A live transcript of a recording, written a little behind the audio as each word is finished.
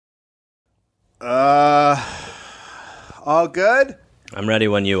All good? I'm ready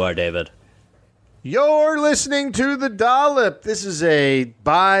when you are, David. You're listening to The Dollop. This is a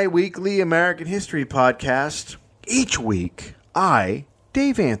bi-weekly American history podcast. Each week, I,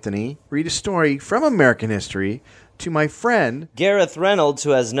 Dave Anthony, read a story from American history to my friend Gareth Reynolds, who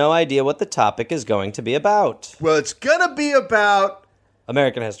has no idea what the topic is going to be about. Well, it's gonna be about...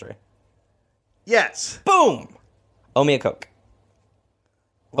 American history. Yes. Boom! Owe me a Coke.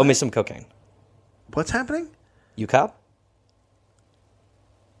 Owe me some cocaine. What's happening? You cop?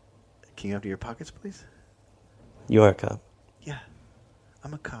 Can you empty your pockets, please? You are a cop. Yeah,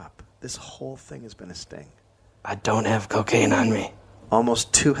 I'm a cop. This whole thing has been a sting. I don't have cocaine on me.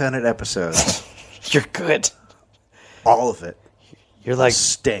 Almost 200 episodes. You're good. All of it. You're like...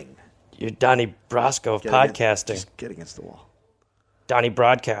 Sting. You're Donnie Brasco of podcasting. Just get against the wall. Donnie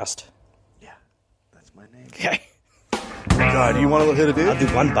Broadcast. Yeah, that's my name. Okay. God, you want to hit a dude? I'll do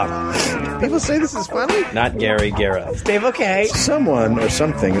one bottle. People say this is funny. Not Gary Gareth. Dave, okay. Someone or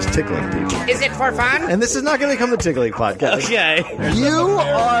something is tickling people. Is it for fun? And this is not going to become the Tickling Podcast. Okay. You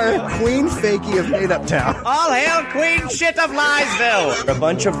are Queen Fakey of Made Up Town. All hail Queen Shit of Liesville. A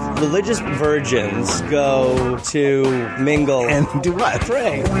bunch of religious virgins go to mingle And do what?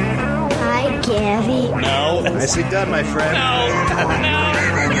 pray. Hi, Gary. No. Nicely done, my friend.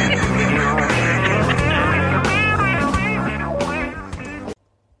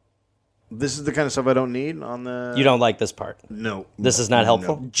 This is the kind of stuff I don't need on the... You don't like this part. No. This is not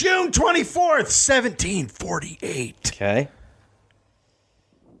helpful? No. June 24th, 1748. Okay.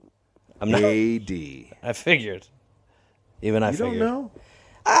 I'm not... A.D. I figured. Even I You figured. don't know?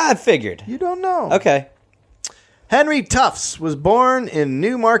 I figured. You don't know. Okay. Henry Tufts was born in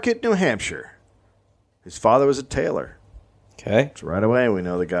Newmarket, New Hampshire. His father was a tailor. Okay. So right away, we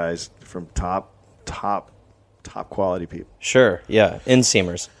know the guys from top quality people. Sure. Yeah.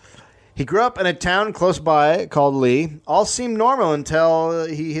 Inseamers. He grew up in a town close by called Lee. All seemed normal until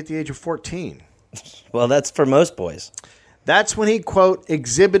he hit the age of 14. Well, that's for most boys. That's when he, quote,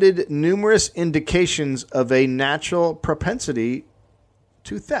 exhibited numerous indications of a natural propensity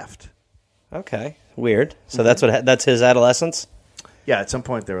to theft. Okay. Weird. So that's his adolescence? Yeah, at some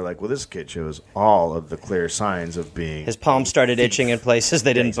point they were like, well, this kid shows all of the clear signs of being... His palms started itching in places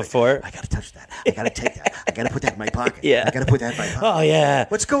they didn't before. I got to touch that. I got to take that. I got to put that in my pocket. Yeah. I got to put that in my pocket. Oh, yeah.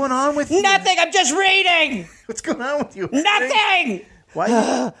 What's going on with you? Nothing, I'm just reading. What's going on with you? Nothing. Why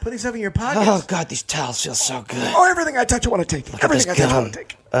are you putting stuff in your pockets? Oh, God, these towels feel so good. Oh, everything I touch, I want to take. Look at this Everything I touch, I gum. want to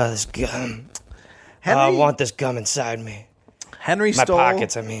take. This gum. Henry, I want this gum inside me. Henry My stole...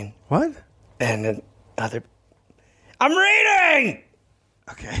 pockets, I mean. What? And then other... I'm reading!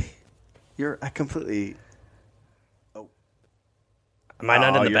 Okay. I completely... Am I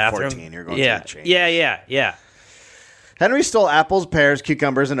not in the you're bathroom? 14. You're going yeah. to the change. Yeah. Henry stole apples, pears,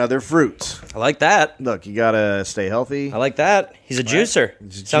 cucumbers, and other fruits. I like that. Look, you got to stay healthy. I like that. He's a juicer.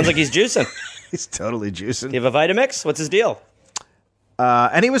 Sounds like he's juicing. He's totally juicing. Do you have a Vitamix? What's his deal?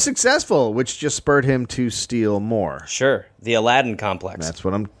 And he was successful, which just spurred him to steal more. Sure. The Aladdin complex. That's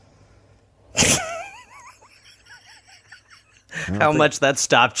what I'm... How much that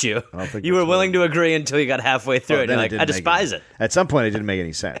stopped you. think You were that's willing to agree until you got halfway through it. Then You're it like, I didn't make despise any- it. At some point, it didn't make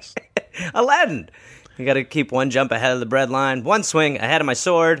any sense. Aladdin. You got to keep one jump ahead of the bread line, one swing ahead of my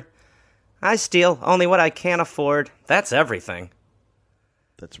sword. I steal only what I can't afford. That's everything.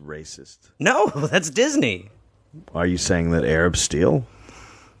 That's racist. No, that's Disney. Are you saying that Arabs steal?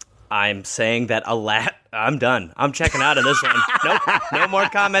 I'm saying that I'm done. I'm checking out of this one. Nope, no more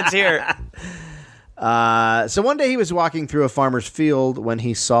comments here. So one day he was walking through a farmer's field when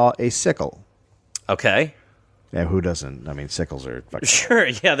he saw a sickle. Okay. Yeah, who doesn't? I mean, sickles are... fucking... Sure,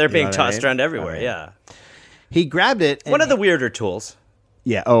 yeah, they're being know what I tossed mean? around everywhere, Okay. yeah. He grabbed it. And One of the weirder tools.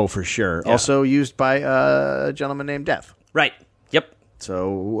 Yeah, oh, for sure. Yeah. Also used by a gentleman named Death. Right, yep.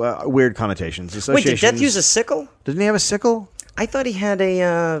 So, weird connotations. Wait, Associations. did Death use a sickle? Doesn't he have a sickle? I thought he had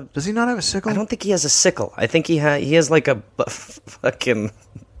a, Does he not have a sickle? I don't think he has a sickle. I think he has like a fucking,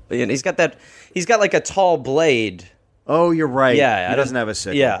 he's got like a tall blade. Oh, you're right. Yeah. He doesn't have a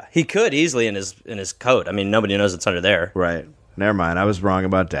sickle. Yeah, he could easily in his coat. I mean, nobody knows it's under there. Right. Never mind. I was wrong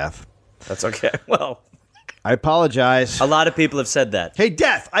about Death. That's okay. Well, I apologize. a lot of people have said that. Hey,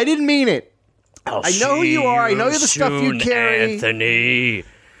 Death, I didn't mean it. I'll I know who you are. I know you're the stuff you soon, carry. Anthony.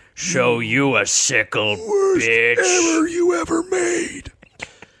 Show you a sickle, bitch. Error you ever made.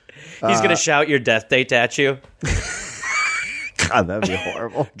 He's going to shout your death date at you. God, that'd be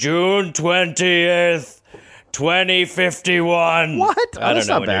horrible. June 20th, 2051. What? Oh, I don't that's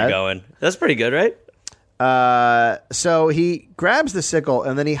know not when bad. you're going. That's pretty good, right? So he grabs the sickle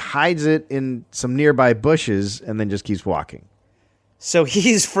and then he hides it in some nearby bushes and then just keeps walking. So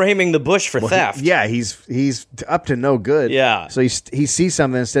he's framing the bush for theft. Yeah, he's up to no good. Yeah. So he sees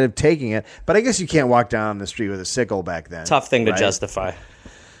something instead of taking it. But I guess you can't walk down the street with a sickle back then. Tough thing to right? justify.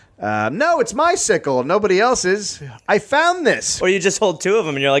 No, it's my sickle. Nobody else's. I found this. Or you just hold two of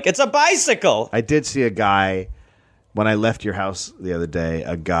them and you're like, it's a bicycle. I did see a guy, when I left your house the other day,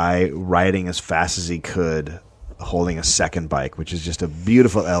 a guy riding as fast as he could, holding a second bike, which is just a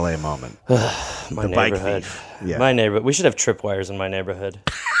beautiful LA moment. My the bike neighborhood. thief. Yeah. My neighborhood. We should have tripwires in my neighborhood.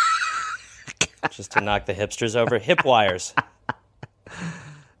 Just to knock the hipsters over. Hip wires.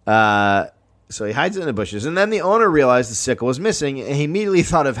 So he hides it in the bushes, and then the owner realized the sickle was missing, and he immediately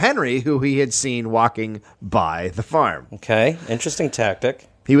thought of Henry, who he had seen walking by the farm. Okay. Interesting tactic.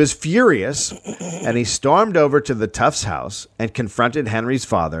 He was furious, and he stormed over to the Tufts house and confronted Henry's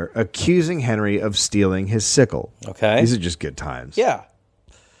father, accusing Henry of stealing his sickle. Okay. These are just good times. Yeah.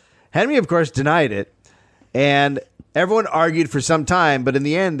 Henry, of course, denied it, and everyone argued for some time, but in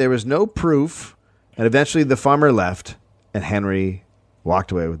the end, there was no proof, and eventually the farmer left, and Henry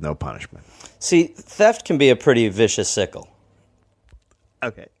walked away with no punishment. See, theft can be a pretty vicious sickle.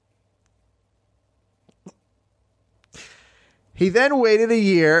 Okay. He then waited a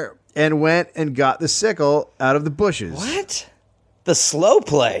year and went and got the sickle out of the bushes. What? The slow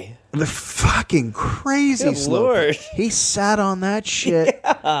play. The fucking crazy Good slope. Lord. He sat on that shit.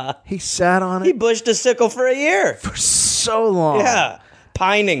 Yeah. He sat on He it bushed a sickle for a year. for so long. Yeah.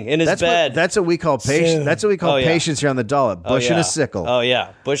 Pining in his bed. That's what we call patience. That's what we call Oh, yeah. patience here on the dollop. Bushing a sickle. Oh,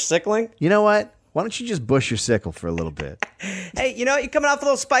 yeah. Bush sickling? You know what? Why don't you just bush your sickle for a little bit? Hey, you know what? You coming off a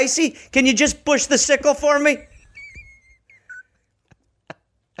little spicy? Can you just bush the sickle for me?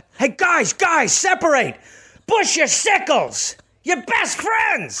 Hey, guys, separate! Bush your sickles! You're best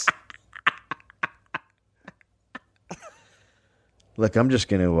friends! Look, I'm just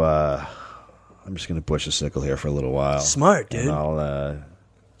gonna bush a sickle here for a little while. Smart, dude. And I'll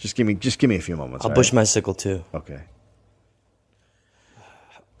just give me a few moments. I'll all bush right? my sickle, too. Okay.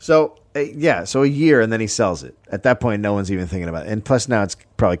 So so a year, and then he sells it. At that point, no one's even thinking about it. And plus, now it's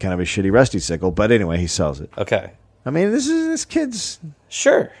probably kind of a shitty, rusty sickle. But anyway, he sells it. Okay. I mean, this kid's.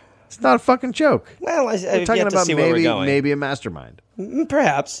 Sure. It's not a fucking joke. Well, We're I've talking yet to about see where we're going. maybe a mastermind.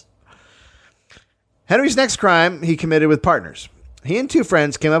 Perhaps. Henry's next crime he committed with partners. He and two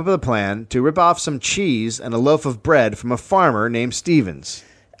friends came up with a plan to rip off some cheese and a loaf of bread from a farmer named Stevens.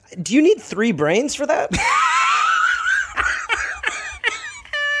 Do you need 3 brains for that?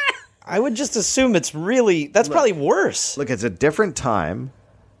 I would just assume that's probably worse. Look, it's a different time,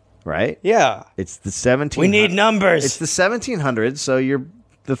 right? Yeah. It's the 1700s. We need numbers. It's the 1700s, so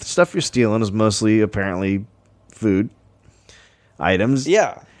the stuff you're stealing is mostly apparently food items.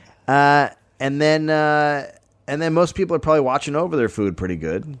 Yeah. And then most people are probably watching over their food pretty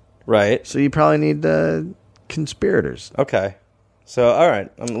good. Right. So you probably need conspirators. Okay. So, all right.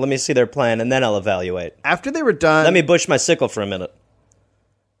 Let me see their plan, and then I'll evaluate. After they were done, Let me bush my sickle for a minute.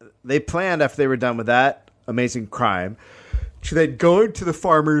 they planned after they were done with that amazing crime to then go into the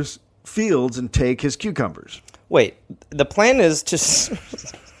farmer's fields and take his cucumbers. Wait. The plan is to...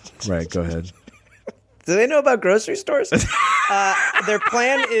 Right, go ahead. Do they know about grocery stores? Their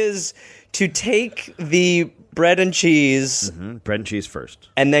plan is to take the bread and cheese Bread and cheese first.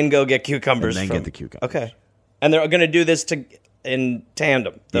 and then go get cucumbers. And then get the cucumbers. Okay. And they're going to do this in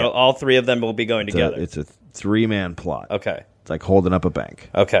tandem. Yeah. All 3 of them will be going together. It's a 3-man plot. Okay. It's like holding up a bank.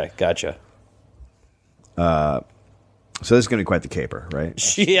 Okay. Gotcha. So this is going to be quite the caper,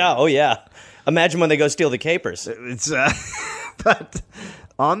 right? Yeah. Oh, yeah. Imagine when they go steal the capers. It's but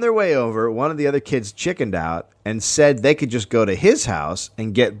on their way over, one of the other kids chickened out and said they could just go to his house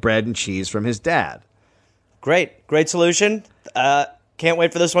and get bread and cheese from his dad. Great. Great solution. Can't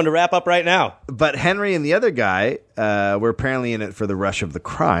wait for this one to wrap up right now. But Henry and the other guy were apparently in it for the rush of the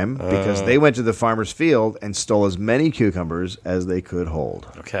crime because they went to the farmer's field and stole as many cucumbers as they could hold.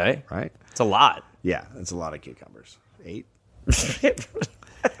 Okay. Right? It's a lot. Yeah, that's a lot of cucumbers. 8.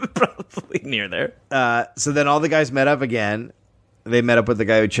 Probably near there. So then all the guys met up again. They met up with the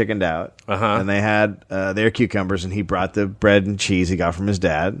guy who chickened out. And they had their cucumbers, and he brought the bread and cheese he got from his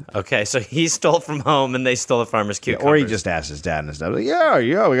dad. Okay, so he stole from home, and they stole the farmer's cucumbers. Or he just asked his dad, and his dad was like,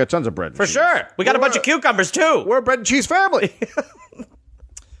 yeah, we got tons of bread and For cheese. sure. We got a bunch of cucumbers, too. We're a bread and cheese family.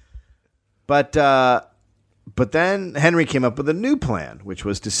 But then Henry came up with a new plan, which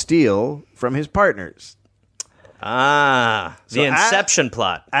was to steal from his partners. The Inception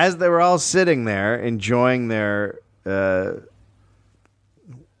plot. As they were all sitting there enjoying their, I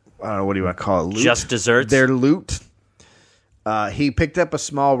don't know, what do you want to call it? Loot? Just desserts? Their loot. He picked up a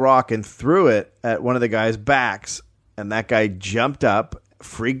small rock and threw it at one of the guy's backs, and that guy jumped up,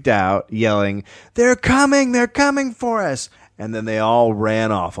 freaked out, yelling, they're coming for us. And then they all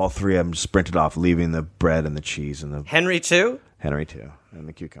ran off. All three of them sprinted off, leaving the bread and the cheese and the Henry too? Henry too, and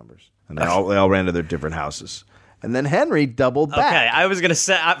the cucumbers. And they all ran to their different houses. And then Henry doubled back. Okay, I was going to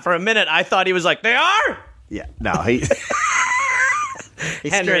say, for a minute, I thought he was like, they are? Yeah, no, he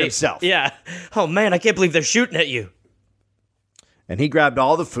scared himself. Yeah. Oh, man, I can't believe they're shooting at you. And he grabbed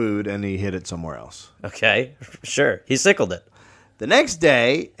all the food and he hid it somewhere else. Okay, sure. He sickled it. The next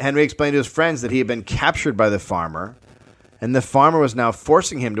day, Henry explained to his friends that he had been captured by the farmer, and the farmer was now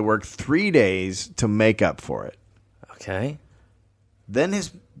forcing him to work 3 days to make up for it. Okay. Then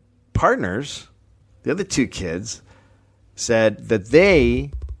his partners, the other two kids, said that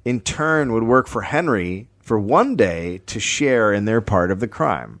they, in turn, would work for Henry for 1 day to share in their part of the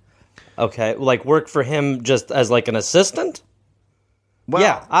crime. Okay, like work for him just as like an assistant? Well,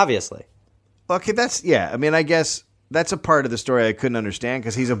 Yeah, obviously. okay, I mean, I guess that's a part of the story I couldn't understand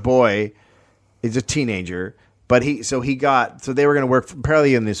because he's a boy, he's a teenager, but they were going to work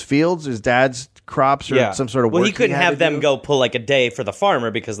apparently in his fields, his dad's crops, or some sort of work. Well, he couldn't had have to them do. go pull like a day for the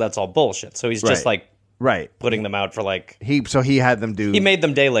farmer because that's all bullshit. So he's just like Right. putting them out for like... He had them do... He made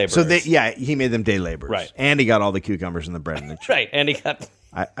them day laborers. So he made them day laborers. Right. And he got all the cucumbers and the bread and the cheese. Right, and he got...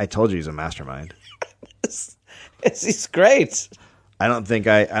 I told you he's a mastermind. He's great. I don't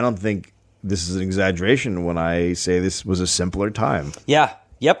think this is an exaggeration when I say this was a simpler time. Yeah,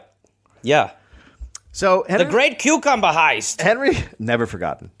 yep, yeah. So The great cucumber heist. Henry, never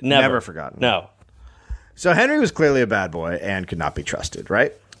forgotten. Never forgotten. No. So Henry was clearly a bad boy and could not be trusted,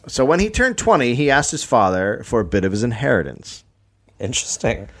 right? So when he turned 20, he asked his father for a bit of his inheritance.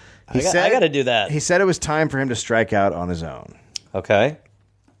 Interesting. I got to do that. He said it was time for him to strike out on his own. Okay.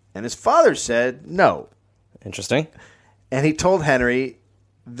 And his father said no. Interesting. And he told Henry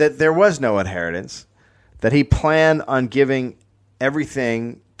that there was no inheritance, that he planned on giving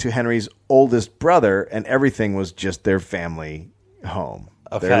everything to Henry's oldest brother, and everything was just their family home,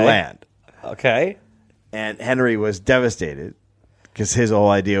 their land. Okay. And Henry was devastated because his whole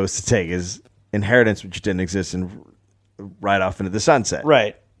idea was to take his inheritance, which didn't exist, and ride off into the sunset.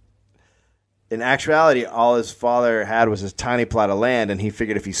 Right. In actuality, all his father had was this tiny plot of land, and he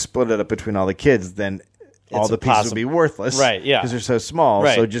figured if he split it up between all the kids, then all the pieces would be worthless. Right, yeah. Because they're so small,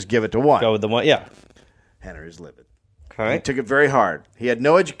 Right. so just give it to one. Go with the one. Yeah. Henry's livid. Okay. He took it very hard. He had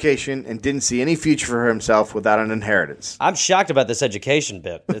no education and didn't see any future for himself without an inheritance. I'm shocked about this education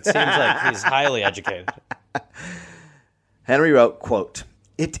bit. It seems like he's highly educated. Henry wrote, quote,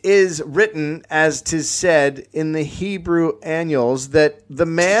 "It is written, as 'tis said in the Hebrew annals, that the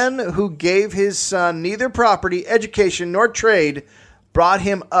man who gave his son neither property, education, nor trade brought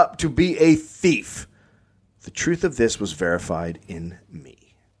him up to be a thief. The truth of this was verified in me."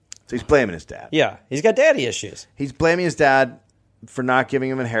 So he's blaming his dad. Yeah. He's got daddy issues. He's blaming his dad for not giving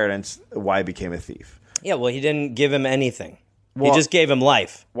him inheritance, why he became a thief. Yeah, well, he didn't give him anything. Well- he just gave him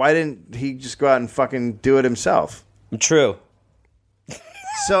life. Why didn't he just go out and fucking do it himself? True.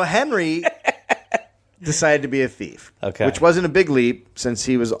 So Henry decided to be a thief. Okay. Which wasn't a big leap since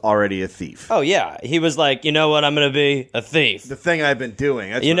he was already a thief. Oh, yeah. He was like, you know what? I'm going to be a thief. The thing I've been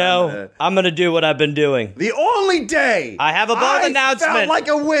doing. That's You what know, I'm going to do what I've been doing. the only day I have a bold announcement. felt like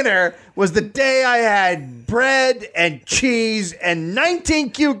a winner was the day I had bread and cheese and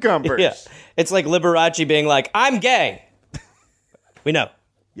 19 cucumbers. Yeah. It's like Liberace being like, I'm gay. We know.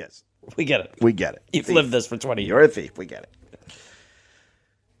 Yes. We get it. We get it. You've Thief. lived this for 20 years. You're a thief. We get it.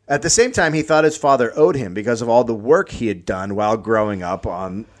 At the same time, he thought his father owed him because of all the work he had done while growing up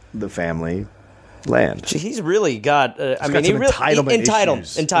on the family land. He's really got, He's got some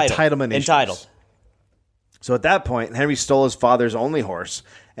entitlement issues. Entitled. So at that point, Henry stole his father's only horse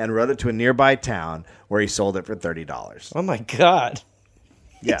and rode it to a nearby town where he sold it for $30. Oh, my God.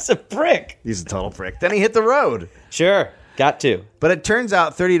 Yeah. He's a prick. He's a total prick. Then he hit the road. Sure. Got to. But it turns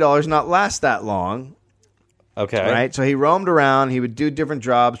out $30 not last that long. Okay. Right? So he roamed around. He would do different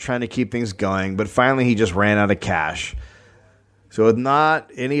jobs trying to keep things going. But finally, he just ran out of cash. So with not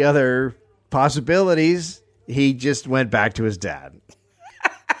any other possibilities, he just went back to his dad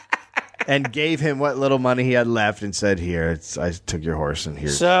and gave him what little money he had left and said, "Here, I took your horse, and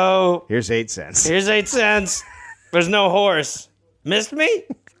here's 8 cents. Here's 8 cents. There's no horse. Missed me?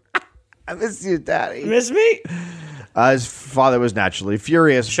 I miss you, Daddy." Miss me? His father was naturally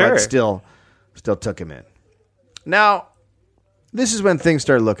furious, Sure. but still took him in. Now, this is when things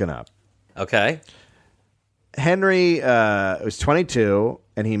started looking up. Okay. Henry was 22,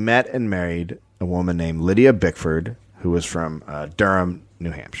 and he met and married a woman named Lydia Bickford, who was from Durham, New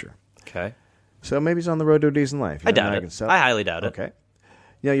Hampshire. Okay. So maybe he's on the road to a decent life. I doubt it. I highly doubt it. Okay.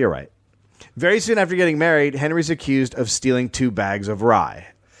 Yeah, you're right. Very soon after getting married, Henry's accused of stealing 2 bags of rye.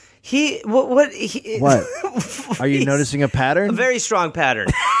 What? Are you noticing a pattern? A very strong pattern.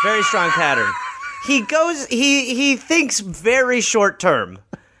 Very strong pattern. He thinks very short term.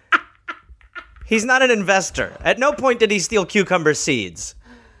 He's not an investor. At no point did he steal cucumber seeds.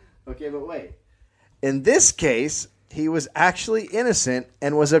 Okay, but wait. In this case, he was actually innocent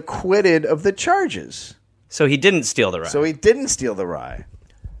and was acquitted of the charges. So he didn't steal the rye. So he didn't steal the rye.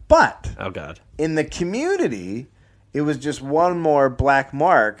 But oh, God. In the community, it was just one more black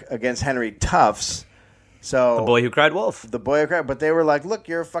mark against Henry Tufts. So The boy who cried wolf. The boy who cried, but they were like, "Look,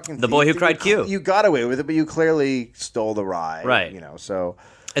 you're a fucking thief. The boy who cried Q. You got away with it, but you clearly stole the rye." Right. You know, so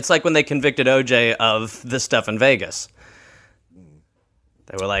It's like when they convicted OJ of the stuff in Vegas.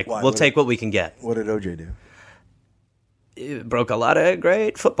 They were like, we'll take what we can get. what did OJ do? It broke a lot of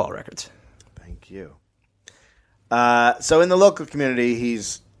great football records. Thank you. So in the local community,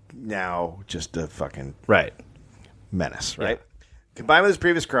 he's now just a fucking Right. menace, right? Yeah. Combined with his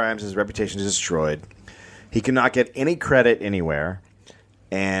previous crimes, his reputation is destroyed. He could not get any credit anywhere,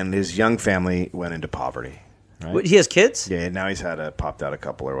 and his young family went into poverty. Right? What, he has kids? Yeah, now he's popped out a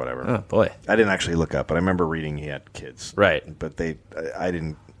couple or whatever. Oh, boy. I didn't actually look up, but I remember reading he had kids. Right. But I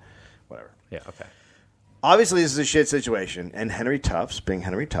didn't, whatever. Yeah, okay. Obviously, this is a shit situation, and Henry Tufts, being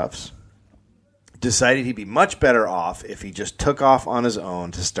Henry Tufts, decided he'd be much better off if he just took off on his own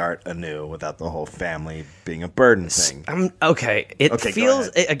to start anew without the whole family being a burden thing. Okay. It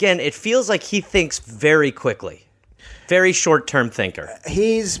feels like he thinks very quickly. Very short-term thinker.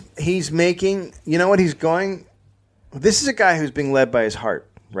 He's making, you know what he's going? This is a guy who's being led by his heart,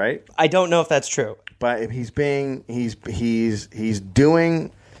 right? I don't know if that's true. But he's doing, he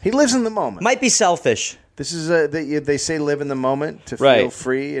lives in the moment. Might be selfish. This is they say live in the moment to feel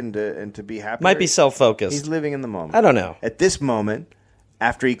free and to be happy. Might be self-focused. He's living in the moment. I don't know. At this moment,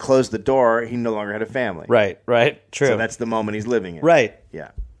 after he closed the door, he no longer had a family. Right. True. So that's the moment he's living in. Right.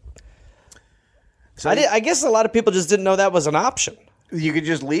 Yeah. So I guess a lot of people just didn't know that was an option. You could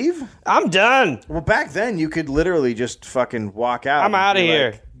just leave? I'm done. Well, back then, you could literally just fucking walk out. I'm out of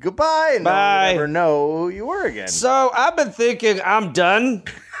here. Like, goodbye, and Bye. no one would ever know who you were again. So I've been thinking I'm done.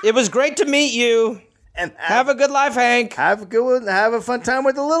 It was great to meet you. And have a good life, Hank. Have a good one. Have a fun time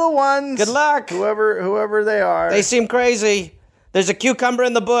with the little ones. Good luck. Whoever they are. They seem crazy. There's a cucumber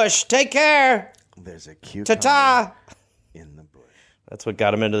in the bush. Take care. There's a cucumber Ta-ta. in the bush. That's what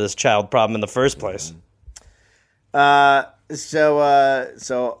got him into this child problem in the first place.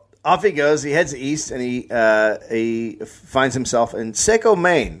 So off he goes. He heads east, and he finds himself in Saco,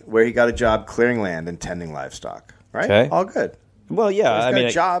 Maine, where he got a job clearing land and tending livestock. Right? Okay. All good. Well, yeah. He's got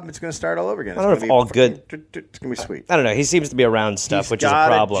a job. It's going to start all over again. I don't know if all good. It's going to be sweet. I don't know. He seems to be around stuff, which is a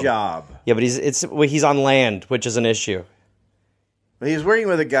problem. He's got a job. Yeah, but he's on land, which is an issue. He's working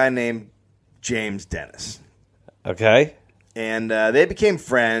with a guy named James Dennis. Okay. And they became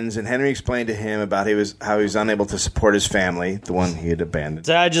friends, and Henry explained to him about how he was unable to support his family, the one he had abandoned.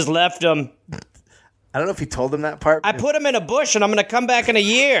 So I just left him. I don't know if he told him that part. I put him in a bush, and I'm going to come back in a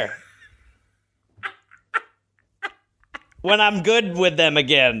year. When I'm good with them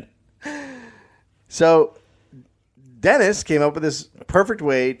again. So Dennis came up with this perfect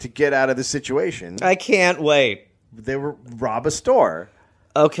way to get out of the situation. I can't wait. They were rob a store.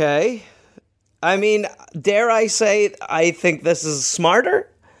 Okay. I mean, dare I say, I think this is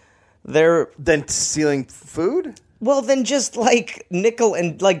smarter? Than stealing food? Well, then just like nickel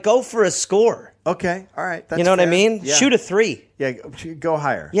and like go for a score. Okay, all right. That's you know what I mean? Yeah. Shoot a 3. Yeah, go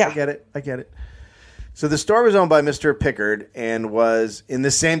higher. Yeah. I get it. So the store was owned by Mr. Pickard and was in the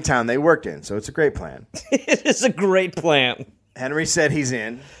same town they worked in. So it's a great plan. It is a great plan. Henry said he's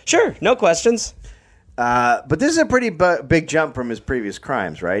in. Sure, no questions. But this is a pretty big jump from his previous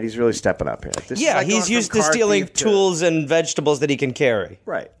crimes, right? He's really stepping up here. This is like he's going used from to car stealing thief to- tools and vegetables that he can carry.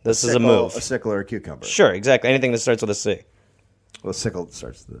 Right. This is a move. A sickle or a cucumber. Sure, exactly. Anything that starts with a C. Well, a sickle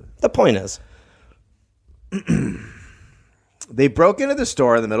starts the... The point is... They broke into the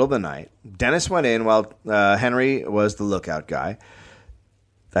store in the middle of the night. Dennis went in while Henry was the lookout guy.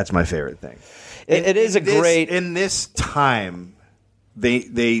 That's my favorite thing. It is great... In this time, they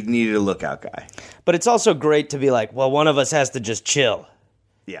needed a lookout guy. But it's also great to be like, well, one of us has to just chill.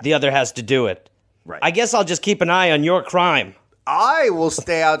 Yeah. The other has to do it. Right. I guess I'll just keep an eye on your crime. I will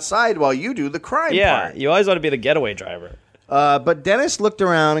stay outside while you do the crime part. You always want to be the getaway driver. But Dennis looked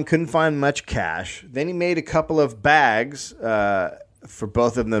around and couldn't find much cash. Then he made a couple of bags for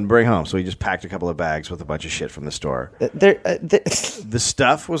both of them to bring home. So he just packed a couple of bags with a bunch of shit from the store. The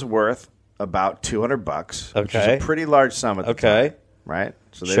stuff was worth about $200, which is a pretty large sum at the time, right?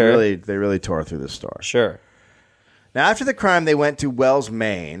 So they really tore through the store. Sure. Now, after the crime, they went to Wells,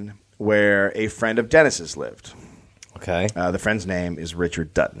 Maine, where a friend of Dennis's lived. Okay. The friend's name is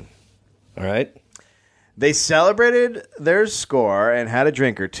Richard Dutton. All right. They celebrated their score and had a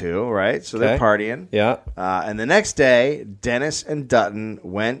drink or two, right? So they're Okay. partying. Yeah. And the next day, Dennis and Dutton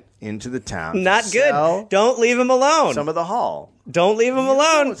went into the town. to Not good. sell Don't leave him alone. some of the haul. Don't leave him You know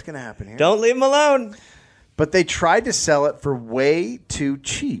alone. what's going to happen here? Don't leave him alone. But they tried to sell it for way too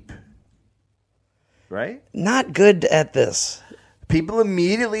cheap. Right? Not good at this. People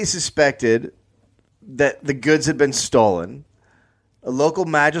immediately suspected that the goods had been stolen. A local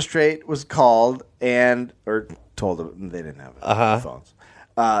magistrate was called or told them they didn't have phones.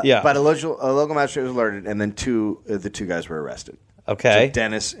 Yeah. But a local magistrate was alerted, and then the two guys were arrested. Okay. So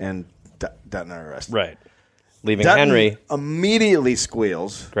Dennis and Dutton are arrested. Right. Leaving Dutton Henry. immediately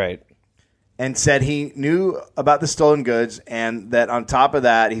squeals Great. and said he knew about the stolen goods, and that on top of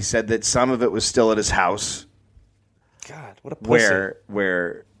that, he said that some of it was still at his house God, what a pussy.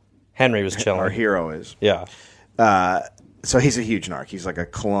 where Henry was chilling. our hero is. Yeah. So he's a huge narc. He's like a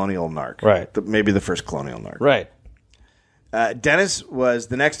colonial narc. Right. Maybe the first colonial narc. Right. Dennis was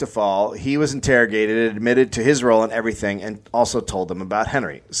the next to fall. He was interrogated, admitted to his role in everything, and also told them about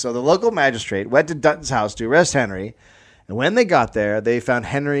Henry. So the local magistrate went to Dutton's house to arrest Henry, and when they got there, they found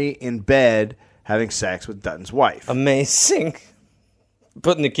Henry in bed having sex with Dutton's wife. Amazing.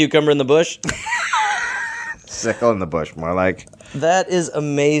 Putting the cucumber in the bush. Sickle in the bush, more like. That is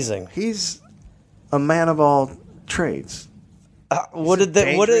amazing. He's a man of all trades. What did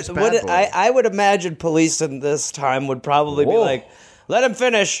they? What dangerous did? bad What did? boy. I would imagine police in this time would probably be Whoa. like, "Let him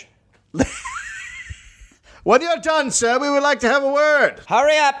finish. When you're done, sir, we would like to have a word.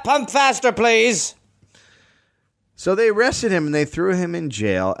 Hurry up, pump faster, please." So they arrested him and they threw him in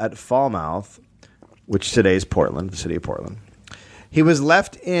jail at Falmouth, which today is Portland, the city of Portland. He was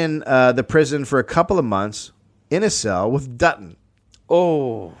left in the prison for a couple of months in a cell with Dutton.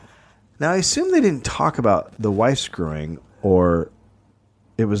 Oh, Now, I assume they didn't talk about the wife screwing, or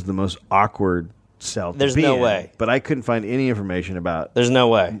it was the most awkward cell to There's be no in, way. But I couldn't find any information about there's no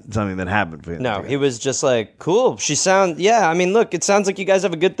way. something that happened. between the No, two he guys. was just like, "Cool." Yeah. I mean, look, it sounds like you guys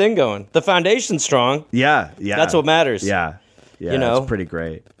have a good thing going. The foundation's strong. Yeah. That's what matters. Yeah. Yeah, You know? it's pretty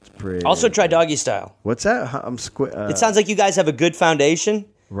great. It's pretty. Also, try doggy style. What's that? I'm It sounds like you guys have a good foundation.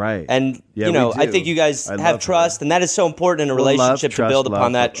 right. And, Yeah, you know, we I do. think you guys I have love trust, her. and that is so important in a Well, love, relationship to trust, build upon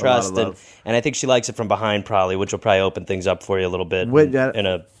love, that a lot of trust. love. And I think she likes it from behind, probably, which will probably open things up for you a little bit in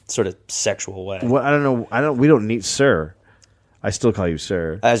a sort of sexual way. Well, I don't know. We don't need sir. I still call you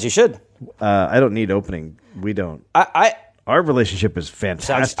sir. As you should. I don't need opening. We don't. Our relationship is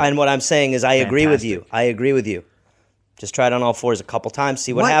fantastic. And what I'm saying is I agree with you. Fantastic. I agree with you. Just try it on all fours a couple times,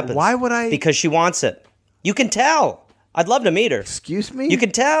 see what Why- happens. why would I- Because she wants it. You can tell. I'd love to meet her. Excuse me? You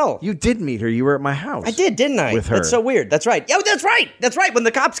can tell. You did meet her. You were at my house. I did, didn't I? With her. That's so weird. That's right. Yeah, that's right. That's right. When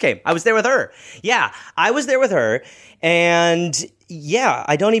the cops came, I was there with her. Yeah, I was there with her. And yeah,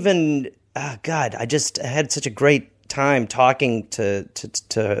 I don't even. God, I just had such a great time talking to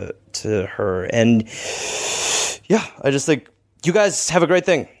her. And yeah, I just think you guys have a great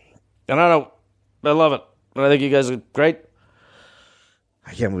thing. And I love it. And I think you guys are great.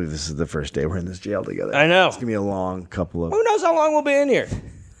 I can't believe this is the first day we're in this jail together. I know. It's going to be a long couple of... Who knows how long we'll be in here?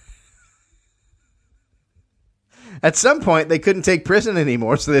 At some point, they couldn't take prison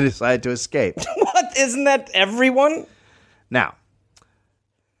anymore, so they decided to escape. What? Isn't that everyone? Now,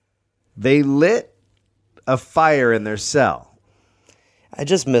 they lit a fire in their cell. I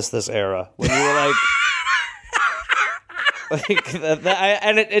just miss this era when you were like,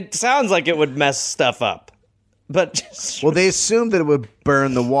 and it sounds like it would mess stuff up, but just, Well, they assumed that it would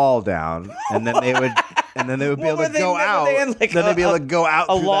burn the wall down, and then they would be able to go out. Then they'd be able to go out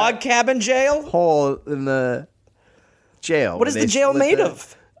a through log that cabin jail. hole in the jail. What is the jail made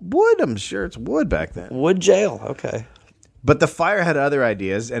of? Wood. I'm sure it's wood back then. Wood jail. Okay. But the fire had other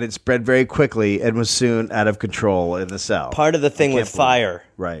ideas, and it spread very quickly and was soon out of control in the cell. Part of the thing with fire,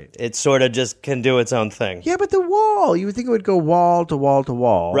 Right. it sort of just can do its own thing. Yeah, but the wall. You would think it would go wall to wall to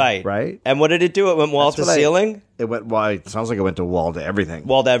wall. Right. Right? And what did it do? It went wall to ceiling? It went wall. It sounds like it went to wall to everything.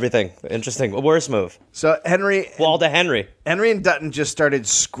 Wall to everything. Interesting. Worst move. So Wall to Henry. Henry and Dutton just started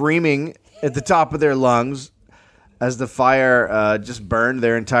screaming at the top of their lungs as the fire just burned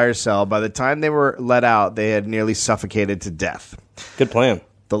their entire cell. By the time they were let out, they had nearly suffocated to death. Good plan.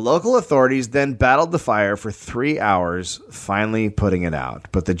 The local authorities then battled the fire for 3 hours, finally putting it out.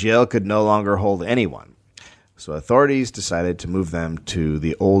 But the jail could no longer hold anyone. So authorities decided to move them to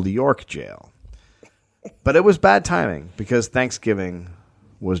the Old York jail. But it was bad timing because Thanksgiving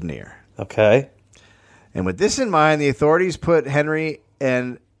was near. Okay. And with this in mind, the authorities put Henry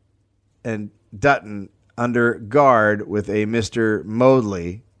and Dutton under guard with a Mr.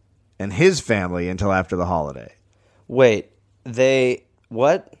 Modley and his family until after the holiday. Wait,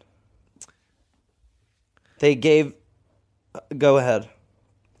 what? They gave... Go ahead.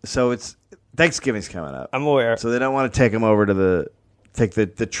 So it's Thanksgiving's coming up. I'm aware. So they don't want to take him over to take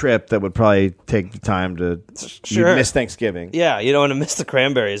the trip that would probably take the time to Sure. you'd miss Thanksgiving. Yeah, you don't want to miss the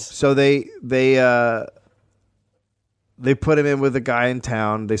cranberries. So they put him in with a guy in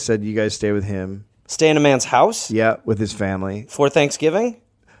town. They said, you guys stay with him. Stay in a man's house? Yeah, with his family. For Thanksgiving?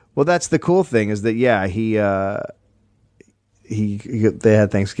 Well, that's the cool thing is that, yeah, they had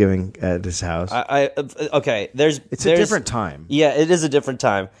Thanksgiving at his house. Okay, It's a different time. Yeah, it is a different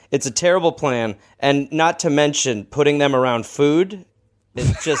time. It's a terrible plan, and not to mention putting them around food.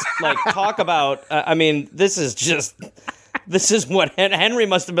 It's just like talk about. I mean, this is what Henry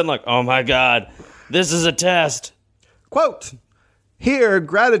must have been like. Oh my God, this is a test. Quote, here,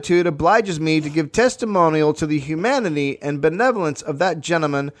 gratitude obliges me to give testimonial to the humanity and benevolence of that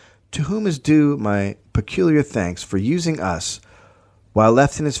gentleman to whom is due my peculiar thanks for using us while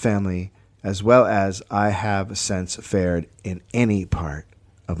left in his family, as well as I have since fared in any part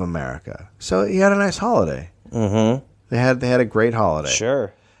of America. So he had a nice holiday. Mm-hmm. They had a great holiday.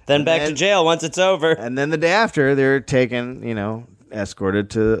 Sure. Then back to jail once it's over. And then the day after, they're taken,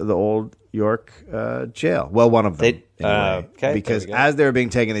 escorted to the old York jail. Well, one of them. Anyway, okay, because there we go. as they were being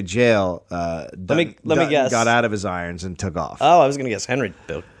taken to jail, Let me guess. got out of his irons and took off. Oh, I was going to guess Henry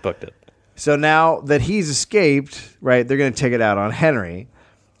booked it. So now that he's escaped, right, they're going to take it out on Henry.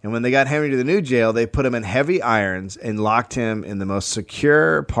 And when they got Henry to the new jail, they put him in heavy irons and locked him in the most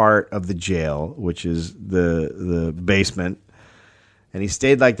secure part of the jail, which is the basement. And he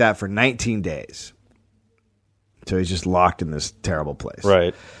stayed like that for 19 days. So he's just locked in this terrible place.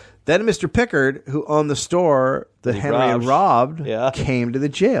 Right. Then Mr. Pickard, who owned the store that Henry had robbed, came to the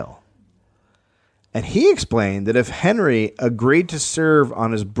jail. And he explained that if Henry agreed to serve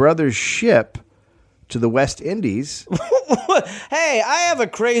on his brother's ship to the West Indies... Hey, I have a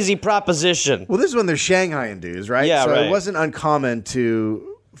crazy proposition. Well, this is when they're Shanghaiing dudes, right? Yeah, so right. it wasn't uncommon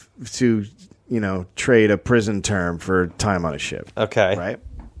to trade a prison term for time on a ship. Okay. Right?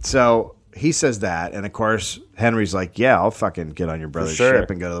 So he says that, and of course, Henry's like, yeah, I'll fucking get on your brother's sure. ship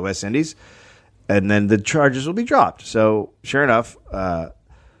and go to the West Indies, and then the charges will be dropped. So sure enough,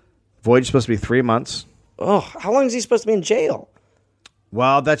 voyage is supposed to be 3 months. Oh, how long is he supposed to be in jail?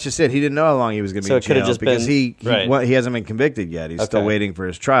 Well, that's just it. He didn't know how long he was going to be So in it could have jail just because been- he hasn't been convicted yet. He's still waiting for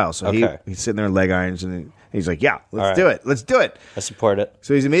his trial. So he's sitting there in leg irons, and he's like, yeah, let's do it. Let's do it. I support it.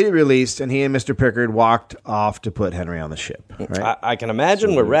 So he's immediately released, and he and Mr. Pickard walked off to put Henry on the ship. Right? I can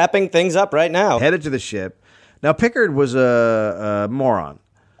imagine we're wrapping things up right now. Headed to the ship. Now, Pickard was a moron.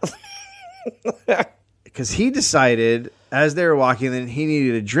 Because he decided, as they were walking, that he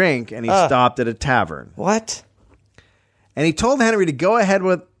needed a drink, and he stopped at a tavern. What? And he told Henry to go ahead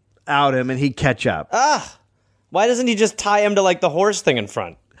without him, and he'd catch up. Why doesn't he just tie him to like the horse thing in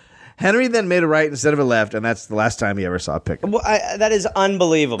front? Henry then made a right instead of a left, and that's the last time he ever saw Pickard. Well, that is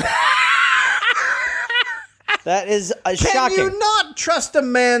unbelievable. That is shocking. Can you not trust a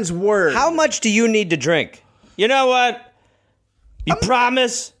man's word? How much do you need to drink? You know what? You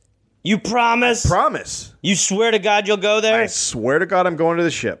promise? You promise? Promise. You swear to God you'll go there? I swear to God I'm going to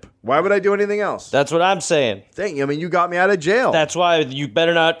the ship. Why would I do anything else? That's what I'm saying. Thank you. I mean, you got me out of jail. That's why you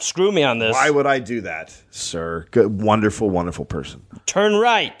better not screw me on this. Why would I do that, sir? Good, wonderful, wonderful person. Turn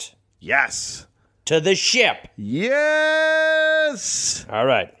right. Yes. To the ship. Yes. All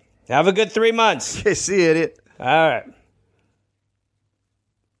right. Have a good 3 months. Okay, see you, idiot. All right.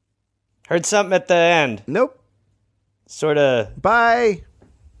 Heard something at the end. Nope. Sort of. Bye.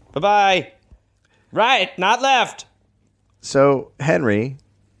 Bye-bye. Right, not left. So Henry,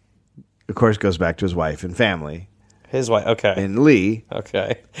 of course, goes back to his wife and family. His wife, okay. And Lee.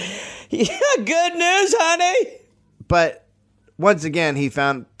 Okay. Yeah, good news, honey. But once again, he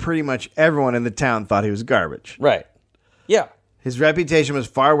found pretty much everyone in the town thought he was garbage. Right. Yeah. His reputation was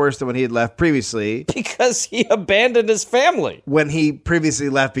far worse than when he had left previously. Because he abandoned his family. When he previously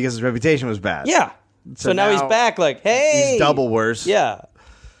left because his reputation was bad. Yeah. So now he's back like, hey. He's double worse. Yeah.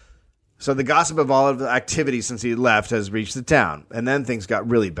 So the gossip of all of the activity since he left has reached the town. And then things got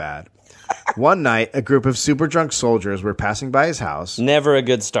really bad. One night, a group of super drunk soldiers were passing by his house. Never a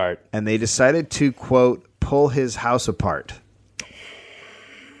good start. And they decided to, quote, pull his house apart.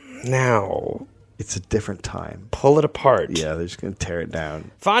 Now. It's a different time. Pull it apart. Yeah, they're just going to tear it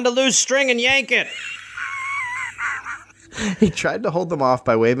down. Find a loose string and yank it. He tried to hold them off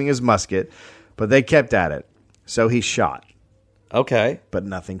by waving his musket, but they kept at it. So he shot. Okay. But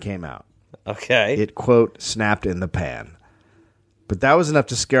nothing came out. Okay. It, quote, snapped in the pan. But that was enough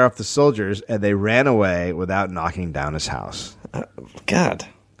to scare off the soldiers, and they ran away without knocking down his house. God.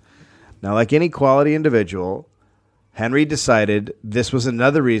 Now, like any quality individual, Henry decided this was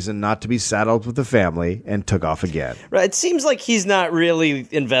another reason not to be saddled with the family and took off again. Right. It seems like he's not really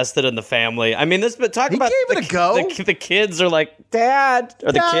invested in the family. I mean, but talk about gave it a go. The kids are like, Dad,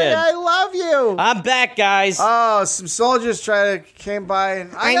 or the kid. I love you. I'm back, guys. Oh, some soldiers came by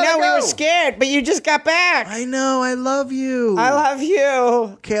and I know we were scared, but you just got back. I know, I love you. I love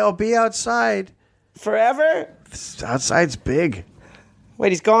you. Okay, I'll be outside. Forever? Outside's big.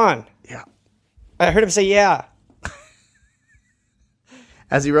 Wait, he's gone. Yeah. I heard him say yeah.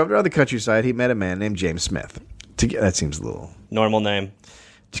 As he roamed around the countryside, he met a man named James Smith. That seems a little... Normal name.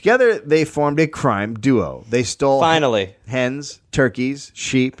 Together, they formed a crime duo. They stole Finally. hens, turkeys,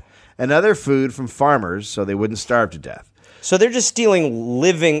 sheep, and other food from farmers so they wouldn't starve to death. So they're just stealing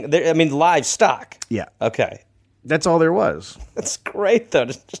livestock. Yeah. Okay. That's all there was. That's great, though.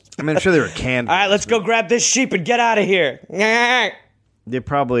 I mean, I'm sure they were canned. All right, let's go grab this sheep and get out of here. They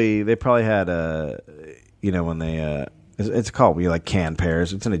probably had when they it's called like canned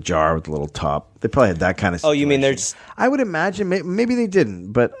pears. It's in a jar with a little top. They probably had that kind of. Oh, you mean situation. I would imagine maybe they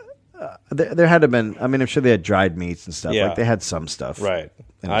didn't, but there had to have been. I mean, I'm sure they had dried meats and stuff. Yeah. Like they had some stuff. Right.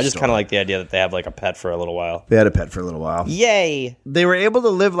 in I the just store. kind of like the idea that they have like a pet for a little while. They had a pet for a little while. Yay. They were able to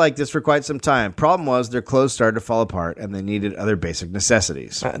live like this for quite some time. Problem was their clothes started to fall apart, and they needed other basic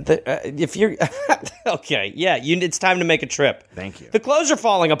necessities. If you're okay, yeah, it's time to make a trip. Thank you. The clothes are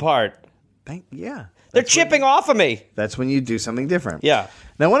falling apart. Yeah. They're chipping off of me. That's when you do something different. Yeah.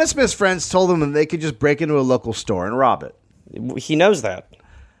 Now, one of Smith's friends told him that they could just break into a local store and rob it. He knows that.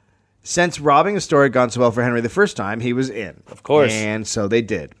 Since robbing a store had gone so well for Henry the first time, he was in. Of course. And so they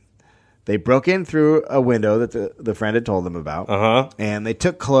did. They broke in through a window that the friend had told them about. Uh-huh. And they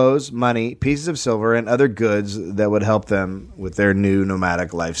took clothes, money, pieces of silver, and other goods that would help them with their new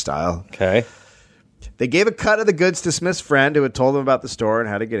nomadic lifestyle. Okay. They gave a cut of the goods to Smith's friend who had told them about the store and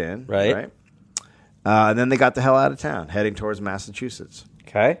how to get in. Right. And then they got the hell out of town, heading towards Massachusetts.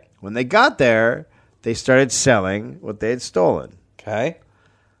 Okay. When they got there, they started selling what they had stolen. Okay.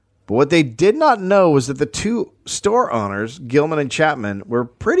 But what they did not know was that the two store owners, Gilman and Chapman, were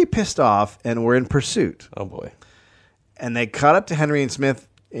pretty pissed off and were in pursuit. Oh, boy. And they caught up to Henry and Smith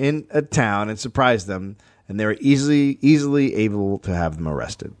in a town and surprised them, and they were easily able to have them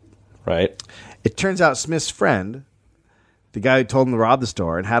arrested. Right. It turns out Smith's friend, the guy who told him to rob the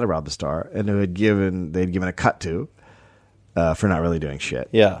store and how to rob the store, and who they'd given a cut to for not really doing shit,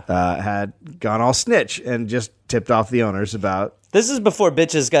 had gone all snitch and just tipped off the owners about... This is before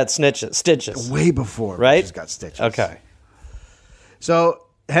bitches got stitches. Way before right? bitches got stitches. Okay. So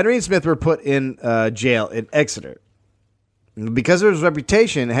Henry and Smith were put in jail in Exeter. Because of his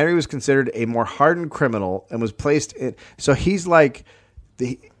reputation, Henry was considered a more hardened criminal and was placed in... So he's like...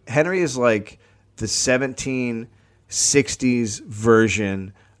 Henry is like the 1760s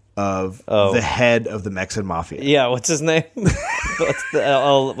version of the head of the Mexican mafia. Yeah, what's his name? What's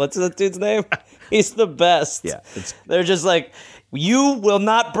the dude's name? He's the best. Yeah. They're just like, you will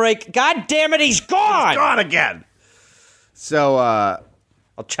not break... God damn it, he's gone! He's gone again! So...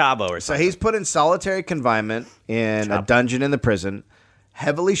 El Chavo or So something. he's put in solitary confinement in a dungeon in the prison,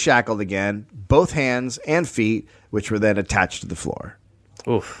 heavily shackled again, both hands and feet, which were then attached to the floor.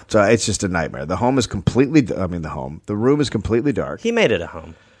 Oof. So it's just a nightmare. The room is completely dark. He made it a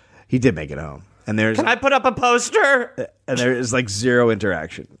home. He did make it a home. And there's Can I put up a poster? and there is like zero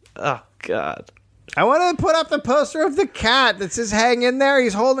interaction. Oh, God. I want to put up the poster of the cat that says hang in there.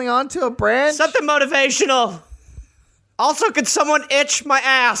 He's holding on to a branch. Something motivational. Also, could someone itch my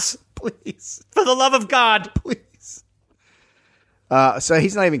ass? Please. For the love of God. Please. So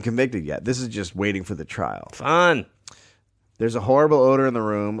he's not even convicted yet. This is just waiting for the trial. Fun. There's a horrible odor in the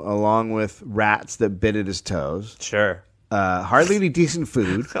room, along with rats that bit at his toes. Sure. Hardly any decent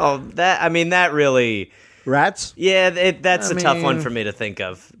food. Oh, that really... Rats? Yeah, that's I a tough one mean, for me to think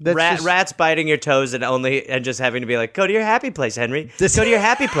of. that's Rats biting your toes and just having to be like, go to your happy place, Henry. Go to your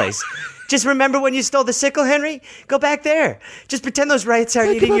happy place. Just remember when you stole the sickle, Henry? Go back there. Just pretend those rats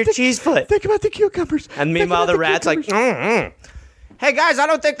aren't eating your cheese foot. Think about the cucumbers. And meanwhile, the rat's like, Hey guys, I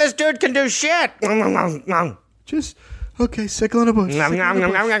don't think this dude can do shit. Just, okay, sickle in a bush. Nom, nom,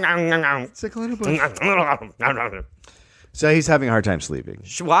 nom, nom, nom, nom, nom. Sickle in a bush. So he's having a hard time sleeping.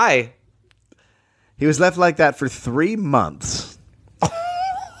 why? He was left like that for 3 months.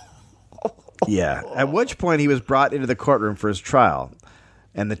 Yeah. At which point he was brought into the courtroom for his trial.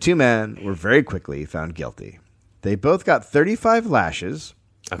 And the two men were very quickly found guilty. They both got 35 lashes.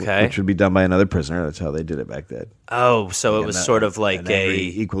 Okay. Which would be done by another prisoner. That's how they did it back then. Oh, so it was sort of like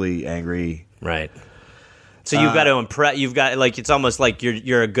equally angry. Right. So you've got to impress. You've got like it's almost like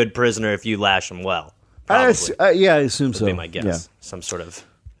you're a good prisoner if you lash them well. Probably Yeah, I assume so. would be my guess. Yeah. Some sort of.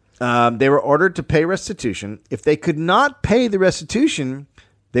 They were ordered to pay restitution. If they could not pay the restitution,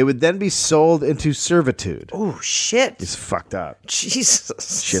 they would then be sold into servitude. Oh, shit. It's fucked up.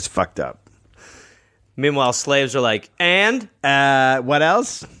 Jesus. Shit's fucked up. Meanwhile, slaves are like, and? What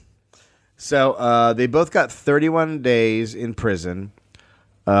else? So they both got 31 days in prison.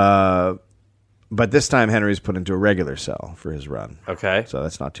 But this time, Henry's put into a regular cell for his run. Okay. So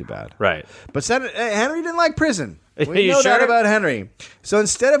that's not too bad. Right. But Henry didn't like prison. We You know sure? that about Henry. So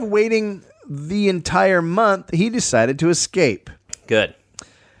instead of waiting the entire month, he decided to escape. Good.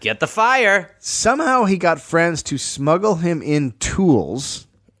 Get the fire. Somehow he got friends to smuggle him in tools.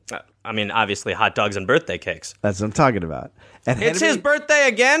 I mean, obviously, hot dogs and birthday cakes. That's what I'm talking about. And It's his birthday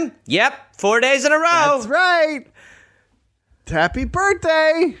again. Yep. 4 days in a row. That's right. Happy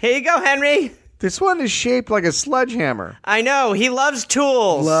birthday. Here you go, Henry. This one is shaped like a sledgehammer. I know. He loves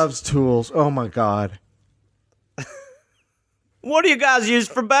tools. Loves tools. Oh, my God. What do you guys use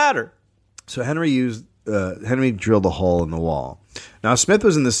for batter? So Henry drilled a hole in the wall. Now, Smith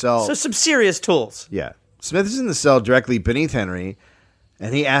was in the cell. So some serious tools. Yeah. Smith is in the cell directly beneath Henry,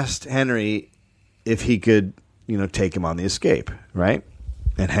 and he asked Henry if he could, take him on the escape, right?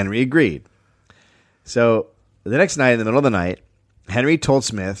 And Henry agreed. So the next night, in the middle of the night, Henry told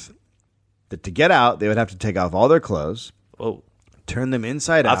Smith that to get out, they would have to take off all their clothes, Oh, turn them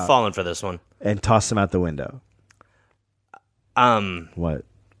inside I've out, fallen for this one. and toss them out the window. What?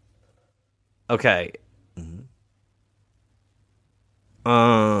 Okay.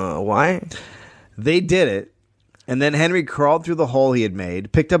 Why? They did it, and then Henry crawled through the hole he had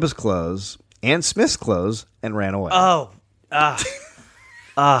made, picked up his clothes and Smith's clothes, and ran away.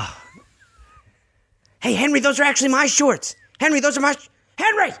 Hey, Henry, those are actually my shorts. Henry, those are my...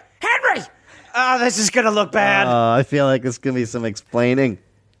 Henry! Oh, this is going to look bad. I feel like there's going to be some explaining.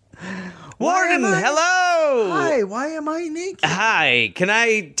 Warden, hello! Hi, why am I naked? Hi, can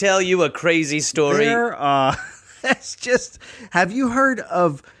I tell you a crazy story? That's just... Have you heard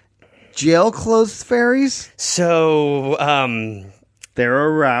of jail clothes fairies? So, They're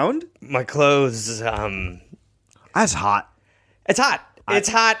around? my clothes, That's hot. It's hot. It's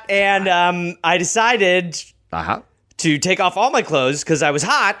hot, and I decided Uh-huh. to take off all my clothes because I was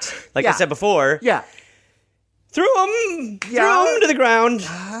hot, like I Yeah. said before. Yeah. Threw them to the ground.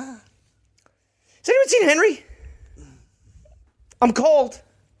 Has anyone seen Henry? I'm cold.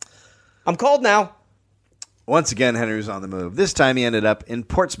 I'm cold now. Once again, Henry was on the move. This time he ended up in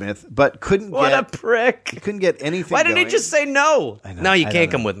Portsmouth, but couldn't What a prick. get anything Why didn't he going. just say no? I know, No, you I can't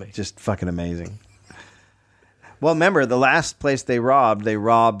don't come know. with me. Just fucking amazing. Well, remember, the last place they robbed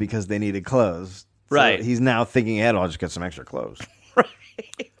because they needed clothes. So Right. he's now thinking ahead, I'll just get some extra clothes.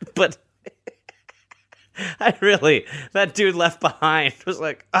 But that dude left behind was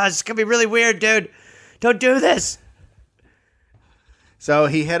like, this is going to be really weird, dude. Don't do this. So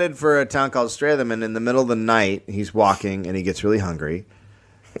he headed for a town called Stratham, and in the middle of the night, he's walking, and he gets really hungry.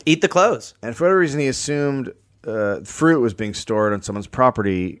 Eat the clothes. And for whatever reason, he assumed fruit was being stored on someone's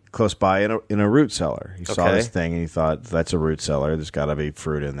property close by in a root cellar. He saw Okay. this thing, and he thought, that's a root cellar. There's got to be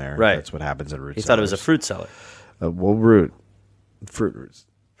fruit in there. Right. That's what happens at root He cellars. thought it was a fruit cellar. Fruit roots.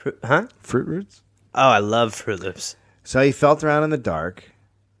 Huh? Fruit roots? Oh, I love Fruit Loops. So he felt around in the dark.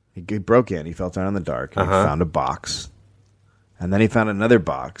 He broke in. He felt around in the dark. And he found a box. And then he found another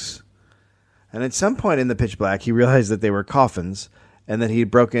box. And at some point in the pitch black, he realized that they were coffins and that he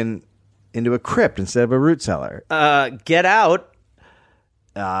had broken into a crypt instead of a root cellar. Get out.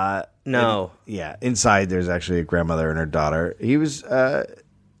 No. Inside there's actually a grandmother and her daughter. He was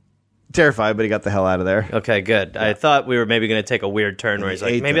terrified, but he got the hell out of there. Okay, good. I thought we were maybe going to take a weird turn where he's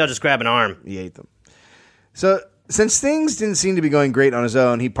like, ate maybe them. I'll just grab an arm. He ate them. So since things didn't seem to be going great on his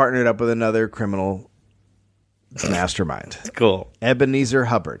own, he partnered up with another criminal mastermind, Cool. Ebenezer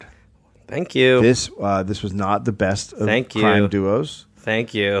Hubbard. Thank you. This was not the best of Thank you. crime duos.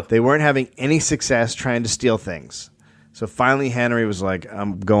 Thank you. They weren't having any success trying to steal things. So finally, Henry was like,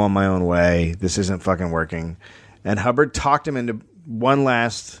 I'm going my own way. This isn't fucking working. And Hubbard talked him into one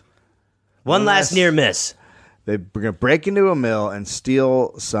last near miss. They were going to break into a mill and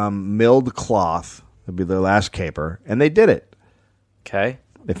steal some milled cloth. That'd be their last caper. And they did it. Okay.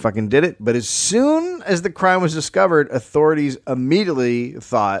 They fucking did it. But as soon as the crime was discovered, authorities immediately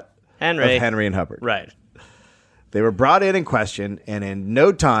thought of Henry and Hubbard. Right. They were brought in and questioned, and in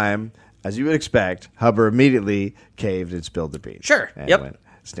no time, as you would expect, Hubbard immediately caved and spilled the beans. Sure. And Yep. went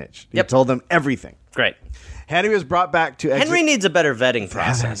snitched. Yep. He told them everything. Great. Henry was brought back to Henry needs a better vetting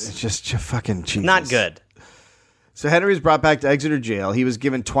process. It's just fucking Jesus. Not good. So Henry was brought back to Exeter Jail. He was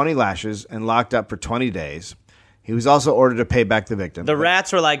given 20 lashes and locked up for 20 days. He was also ordered to pay back the victim. The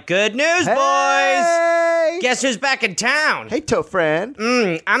rats were like, good news, boys. Hey! Guess who's back in town? Hey, tough friend.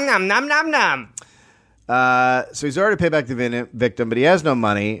 Nom nom nom nom. So he's already paid back the victim, but he has no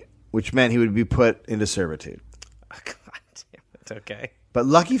money, which meant he would be put into servitude. Oh, God damn it. Okay. But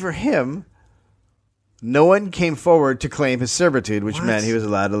lucky for him, no one came forward to claim his servitude, which meant he was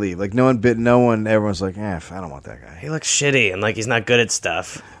allowed to leave. Like, everyone's like, I don't want that guy. He looks shitty and like he's not good at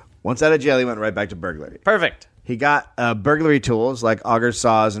stuff. Once out of jail, he went right back to burglary. Perfect. He got burglary tools like augers,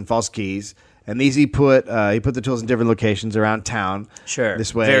 saws, and false keys. And these he put the tools in different locations around town. Sure.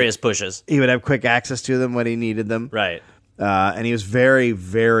 This way, various pushes. he would have quick access to them when he needed them. Right. And he was very,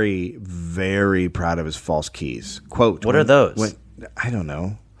 very, very proud of his false keys. Quote, What are those? I don't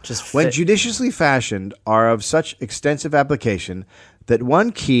know. Just when fit- judiciously fashioned, are of such extensive application that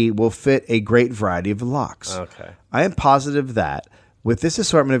one key will fit a great variety of locks. Okay. I am positive that, with this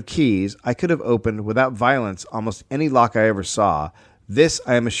assortment of keys, I could have opened without violence almost any lock I ever saw. This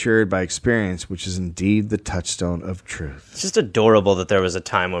I am assured by experience, which is indeed the touchstone of truth. It's just adorable that there was a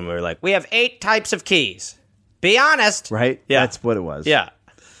time when we were like, We have 8 types of keys. Be honest. Right? Yeah. That's what it was. yeah.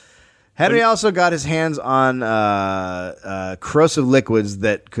 Henry also got his hands on corrosive liquids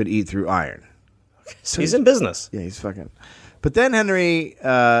that could eat through iron. So he's in business. Yeah, he's fucking. But then Henry,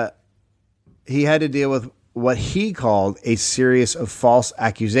 he had to deal with what he called a series of false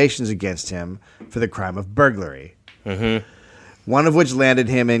accusations against him for the crime of burglary. Mm-hmm. One of which landed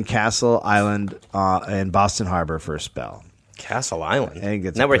him in Castle Island and Boston Harbor for a spell. Castle Island. And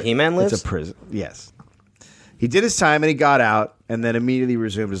Isn't that where He-Man lives? It's a prison. Yes. He did his time and he got out and then immediately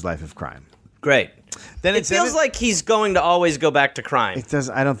resumed his life of crime. Great. Then It feels like he's going to always go back to crime. It does.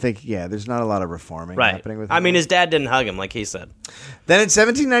 I don't think. Yeah, there's not a lot of reforming Right. happening with him. I mean, his dad didn't hug him like he said. Then in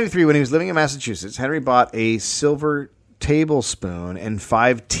 1793, when he was living in Massachusetts, Henry bought a silver tablespoon and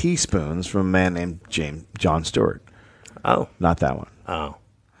 5 teaspoons from a man named John Stewart. Oh. Not that one. Oh.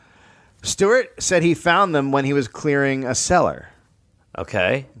 Stewart said he found them when he was clearing a cellar.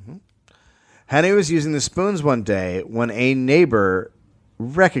 Okay. Henry was using the spoons one day when a neighbor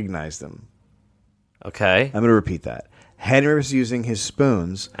recognized them. Okay. I'm going to repeat that. Henry was using his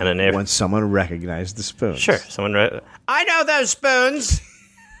spoons And a neighbor- when someone recognized the spoons. Sure. I know those spoons.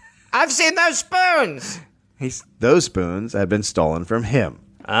 I've seen those spoons. Those spoons had been stolen from him.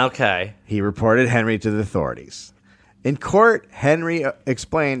 Okay. He reported Henry to the authorities. In court, Henry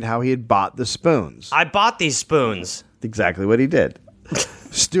explained how he had bought the spoons. I bought these spoons. Exactly what he did.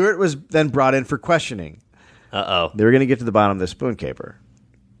 Stewart was then brought in for questioning. Uh-oh. They were going to get to the bottom of the spoon caper.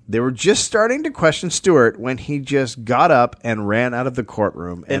 They were just starting to question Stewart when he just got up and ran out of the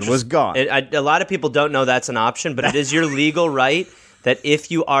courtroom and was gone. A lot of people don't know that's an option, but it is your legal right that if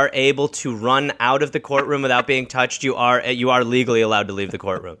you are able to run out of the courtroom without being touched, you are legally allowed to leave the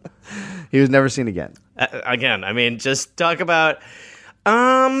courtroom. He was never seen again. Again, I mean, just talk about.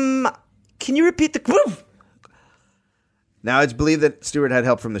 Can you repeat the? Now it's believed that Stewart had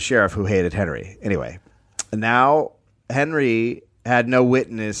help from the sheriff who hated Henry. Anyway, now Henry had no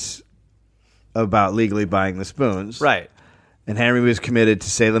witness about legally buying the spoons. Right. And Henry was committed to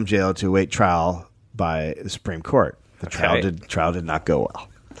Salem jail to await trial by the Supreme Court. The trial did not go well.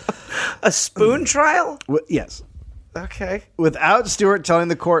 A spoon trial? Yes. Okay. Without Stewart telling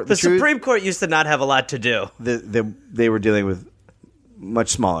the court The truth, Supreme Court used to not have a lot to do. they were dealing with much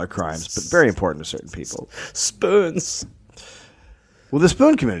smaller crimes, but very important to certain people. Spoons. Well, the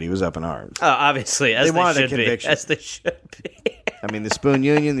spoon community was up in arms. Oh, obviously, as They they, wanted a should be. conviction. As they should be. I mean, the Spoon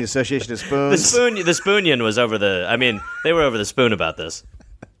Union, the Association of The Spoons. Spoonian was over the. I mean, they were over the spoon about this.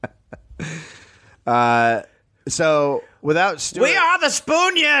 So, without Stewart... We are the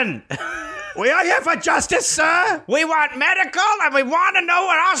Spoonian. We are here for justice, sir! We want medical and we want to know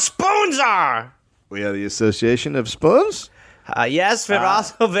what our spoons are. We are the Association of Spoons. Yes, we're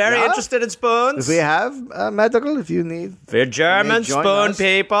also very yeah. interested in spoons. If we have medical, if you need... We're German join spoon us.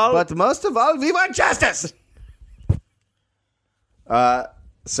 people. But most of all, we want justice!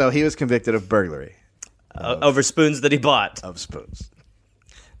 So he was convicted of burglary Over spoons that he bought. of spoons.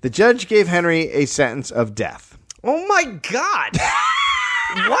 The judge gave Henry a sentence of death. Oh my God!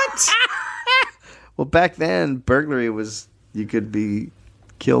 What? Well, back then, burglary was... You could be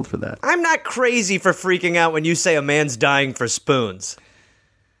killed for that. I'm not crazy for freaking out when you say a man's dying for spoons.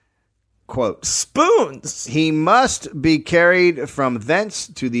 Quote, Spoons! he must be carried from thence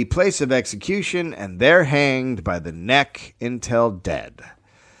to the place of execution and there hanged by the neck until dead.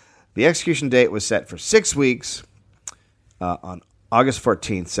 The execution date was set for 6 weeks on August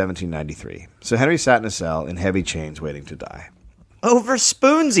 14th, 1793. So Henry sat in a cell in heavy chains waiting to die. Over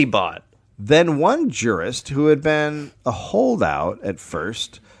spoons he bought. Then one jurist, who had been a holdout at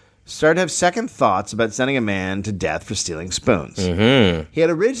first, started to have second thoughts about sending a man to death for stealing spoons. Mm-hmm. He had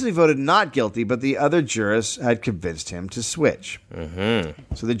originally voted not guilty, but the other jurists had convinced him to switch.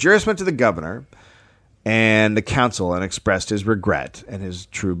 Mm-hmm. So the jurist went to the governor and the council and expressed his regret and his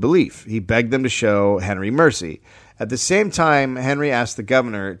true belief. He begged them to show Henry mercy. At the same time, Henry asked the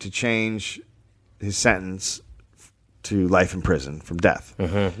governor to change his sentence to life in prison from death.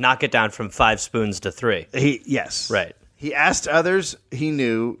 Mm-hmm. Knock it down from 5 spoons to 3. Yes. Right. He asked others he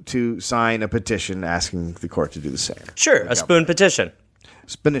knew to sign a petition asking the court to do the same. Sure, a spoon petition.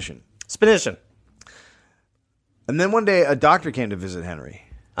 Spinition. Spinition. And then one day, a doctor came to visit Henry.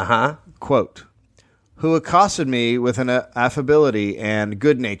 Uh-huh. Quote, who accosted me with an affability and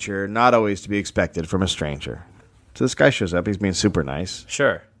good nature not always to be expected from a stranger. So this guy shows up. He's being super nice.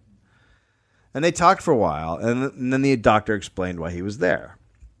 Sure. And they talked for a while, and then the doctor explained why he was there.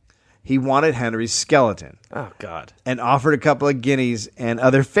 He wanted Henry's skeleton. Oh, God. And offered a couple of guineas and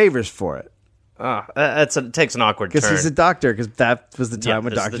other favors for it. Oh, it takes an awkward turn. Because he's a doctor, because that was the time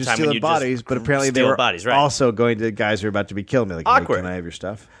when this is doctors the time when steal you bodies, just but apparently they steal were bodies, right. also going to guys who are about to be killed. Like, Awkward. Hey, can I have your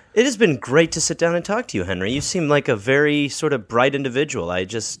stuff? It has been great to sit down and talk to you, Henry. You seem like a very sort of bright individual.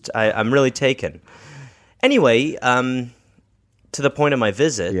 I'm really taken. Anyway, to the point of my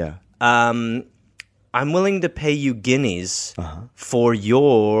visit. Yeah. I'm willing to pay you guineas for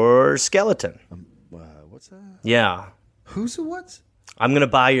your skeleton. What's that? Yeah. Who's the what? I want to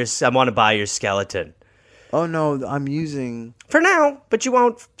buy your skeleton. Oh, no, I'm using... For now, but you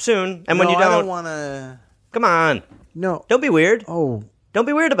won't soon. And when you I don't... don't want to... Come on. No. Don't be weird. Oh. Don't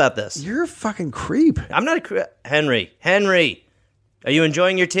be weird about this. You're a fucking creep. I'm not Henry. Are you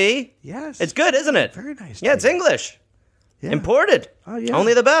enjoying your tea? Yes. It's good, isn't it? Very nice Yeah, tea. it's English. Yeah. Imported. Oh, yeah.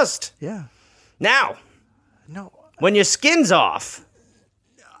 Only the best. Yeah. Now, No. when your skin's off,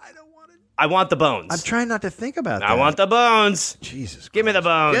 I don't want to... I want the bones. I'm trying not to think about that. I want the bones. Jesus Give me the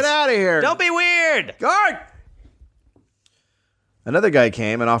bones. Get out of here. Don't be weird. Guard! Another guy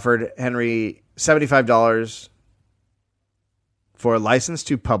came and offered Henry $75 for a license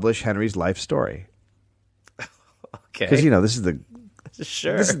to publish Henry's life story. Okay. Because, this is the...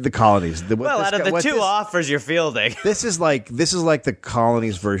 Sure. This is the colonies. Out of the two offers you're fielding. This is like the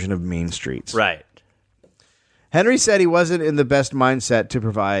colonies' version of Mean Streets. Right. Henry said he wasn't in the best mindset to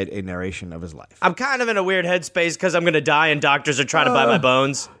provide a narration of his life. I'm kind of in a weird headspace because I'm going to die and doctors are trying to buy my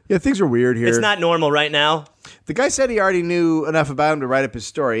bones. Yeah, things are weird here. It's not normal right now. The guy said he already knew enough about him to write up his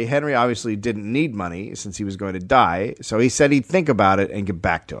story. Henry obviously didn't need money since he was going to die, so he said he'd think about it and get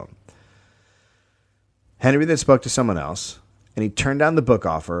back to him. Henry then spoke to someone else, and he turned down the book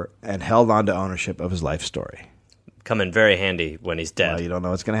offer and held on to ownership of his life story. Come in very handy when he's dead. Well, you don't know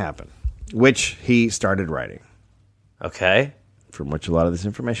what's going to happen. Which he started writing. Okay. From which a lot of this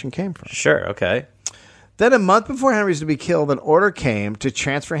information came from. Sure, okay. Then a month before Henry was to be killed, an order came to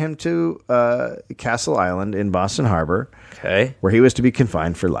transfer him to Castle Island in Boston Harbor, Okay. where he was to be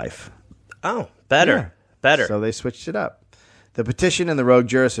confined for life. Oh, better. Yeah. Better. So they switched it up. The petition and the rogue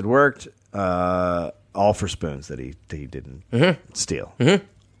jurist had worked, all for spoons that he didn't steal. Mm-hmm.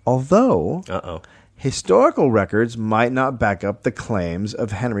 Although historical records might not back up the claims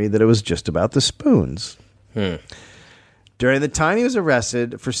of Henry that it was just about the spoons. During the time he was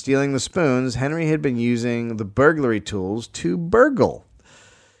arrested for stealing the spoons, Henry had been using the burglary tools to burgle.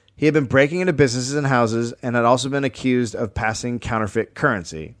 He had been breaking into businesses and houses and had also been accused of passing counterfeit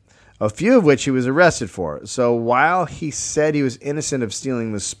currency, a few of which he was arrested for. So while he said he was innocent of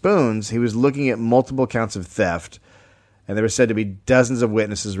stealing the spoons, he was looking at multiple counts of theft, and there were said to be dozens of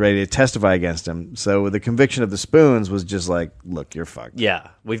witnesses ready to testify against him. So the conviction of the spoons was just like, look, you're fucked. Yeah,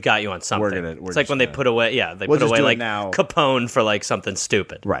 we've got you on something. We're it's like when they put away, We'll put just away do it like now. Capone for like something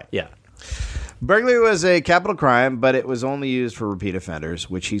stupid. Right. Yeah. Burglary was a capital crime, but it was only used for repeat offenders,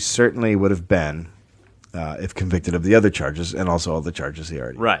 which he certainly would have been if convicted of the other charges and also all the charges he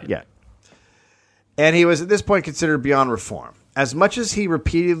already Right. Yeah. And he was at this point considered beyond reform. As much as he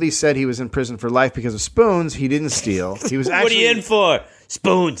repeatedly said he was in prison for life because of spoons, he didn't steal. He was actually... What are you in for?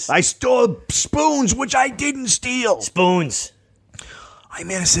 Spoons. I stole spoons, which I didn't steal. Spoons. I'm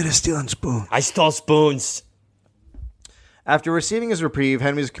innocent of stealing spoons. I stole spoons. After receiving his reprieve,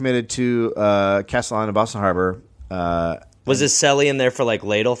 Henry was committed to Castle Island in Boston Harbor. Was his celly in there for like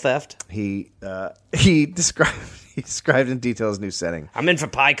ladle theft? He described in detail his new setting. I'm in for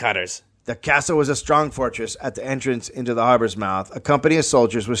pie cutters. The castle was a strong fortress at the entrance into the harbor's mouth. A company of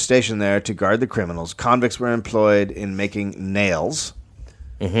soldiers was stationed there to guard the criminals. Convicts were employed in making nails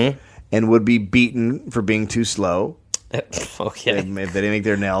and would be beaten for being too slow. Okay. They didn't make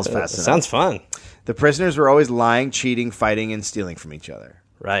their nails fast enough. Sounds fun. The prisoners were always lying, cheating, fighting, and stealing from each other.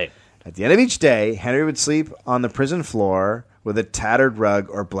 Right. At the end of each day, Henry would sleep on the prison floor with a tattered rug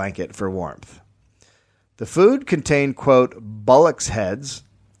or blanket for warmth. The food contained, quote, bullock's heads.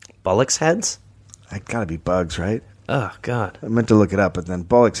 Bullock's heads? That gotta be bugs, right? Oh, God. I meant to look it up, but then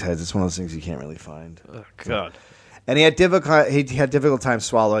bullock's heads, it's one of those things you can't really find. Oh, God. And he had difficult time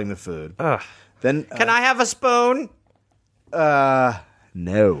swallowing the food. Ugh. Then Can I have a spoon?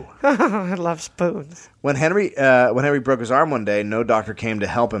 no. I love spoons. When Henry broke his arm one day, no doctor came to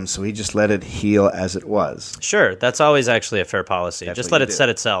help him, so he just let it heal as it was. Sure, that's always actually a fair policy. That's Just what let you it do. set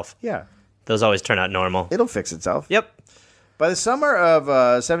itself. Yeah. Those always turn out normal. It'll fix itself. Yep. By the summer of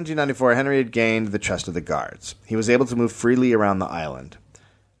 1794, Henry had gained the trust of the guards. He was able to move freely around the island.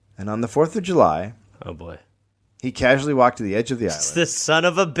 And on the 4th of July, Oh, boy. he casually walked to the edge of the It's island, the son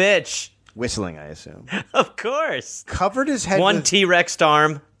of a bitch. whistling, I assume. Of course. Covered his head One with, T-Rex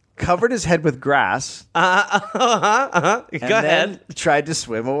arm. covered his head with grass. Go and ahead. then tried to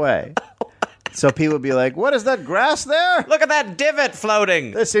swim away. So people would be like, "What is that grass there? Look at that divot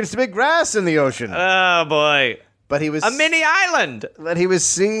floating. There seems to be grass in the ocean." Oh, boy. But he was A mini island. But he was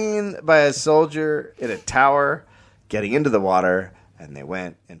seen by a soldier in a tower getting into the water, and they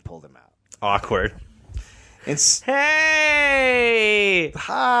went and pulled him out. Awkward. It's Hey.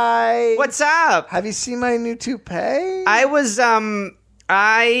 hi. What's up? Have you seen my new toupee? I was.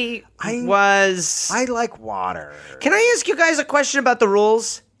 I like water. Can I ask you guys a question about the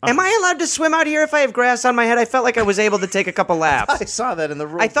rules? Am I allowed to swim out here if I have grass on my head? I felt like I was able to take a couple I laps. saw that in the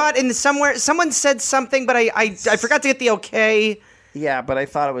room. I thought in somewhere someone said something, but I forgot to get the okay. Yeah, but I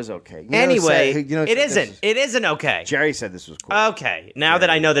thought it was okay. Anyway, it it isn't. It isn't okay. Jerry said this was cool. Okay, now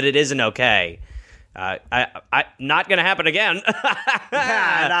that I know that it isn't okay, I not gonna happen again.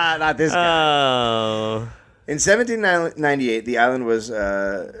 not this guy. Oh, In 1798, the island was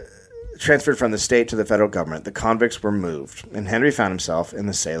transferred from the state to the federal government. The convicts were moved, and Henry found himself in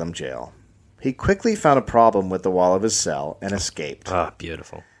the Salem jail. He quickly found a problem with the wall of his cell and escaped. oh,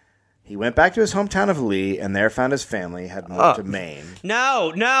 beautiful. He went back to his hometown of Lee, and there found his family had moved to Maine.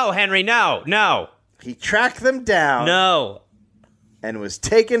 No, Henry, no, He tracked them down no. and was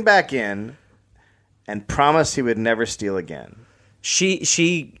taken back in and promised he would never steal again. She,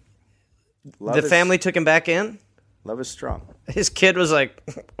 Love the is- family took him back in. Love is strong. His kid was like,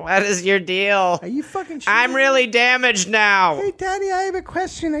 "What is your deal? Are you fucking shitting I'm really damaged now." Hey, Daddy, I have a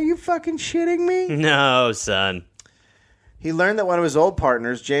question. Are you fucking shitting me? No, son. He learned that one of his old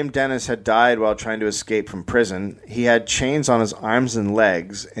partners, James Dennis, had died while trying to escape from prison. He had chains on his arms and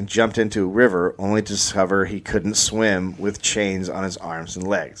legs and jumped into a river, only to discover he couldn't swim with chains on his arms and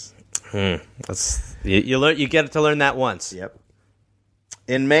legs. That's you learn. You get to learn that once. Yep.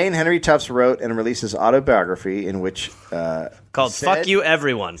 In Maine, Henry Tufts wrote and released his autobiography in which Called said- "Fuck You,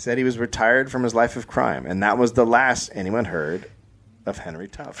 Everyone." said he was retired from his life of crime, and that was the last anyone heard of Henry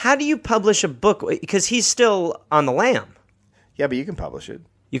Tufts. How do you publish a book? Because he's still on the lam. Yeah, but you can publish it.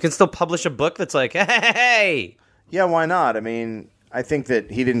 You can still publish a book that's like, hey. Yeah, why not? I mean, I think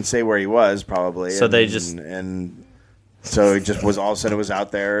that he didn't say where he was, probably. So they just- and so it just was all of a sudden it was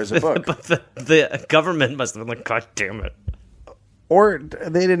out there as a book. But the government must have been like, God damn it. Or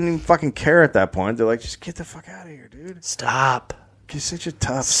they didn't even fucking care at that point. They're like, just get the fuck out of here, dude. Stop. You're such a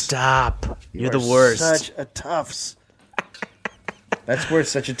Tufts. Stop. You You're the are worst. Such a Tufts. That's where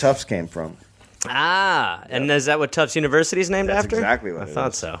such a Tufts came from. Ah, and is that what Tufts University is named That's after? exactly what I it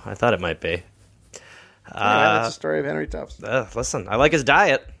thought is. so. I thought it might be. Anyway, that's the story of Henry Tufts. Listen, I like his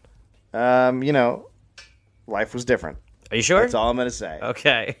diet. Life was different. Are you sure? That's all I'm going to say.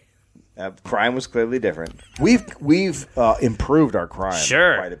 Okay. Crime was clearly different. We've improved our crime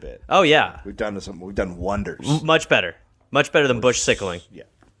Sure. quite a bit. Oh, yeah. We've done wonders. Much better. Much better than bush sickling. Yeah.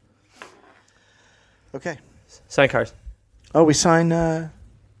 Okay. Sign cars. Oh, we sign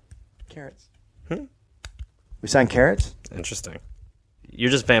carrots. We sign carrots? Interesting.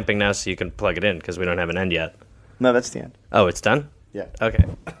 You're just vamping now so you can plug it in because we don't have an end yet. No, that's the end. Oh, it's done? Yeah. Okay.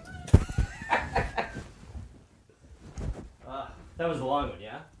 That was the long one,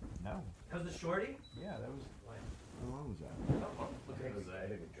 yeah? No. That was the shorty? Yeah, that was. How long was that? Look at Jose. I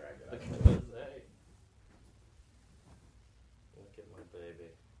didn't drag it. Look at Jose. Look at my baby.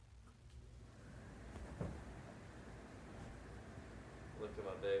 Look at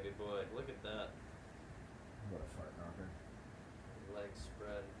my baby boy. Look at that. What a fart knocker. Legs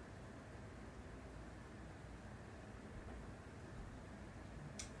spread.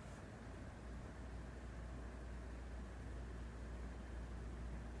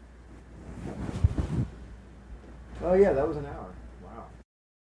 Oh yeah, that was an hour.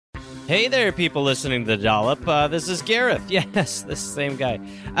 Wow. Hey there, people listening to the Dollop. This is Gareth. Yes, this same guy.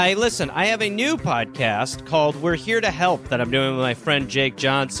 Listen, I have a new podcast called We're Here to Help that I'm doing with my friend Jake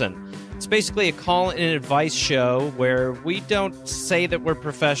Johnson. It's basically a call and advice show where we don't say that we're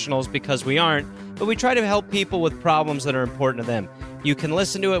professionals because we aren't, but we try to help people with problems that are important to them. You can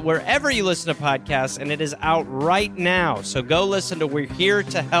listen to it wherever you listen to podcasts, and it is out right now. So go listen to We're Here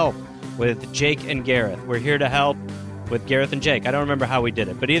to Help with Jake and Gareth. We're here to help with Gareth and Jake. I don't remember how we did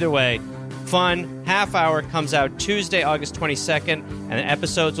it, but either way, fun, half hour, comes out Tuesday, August 22nd, and the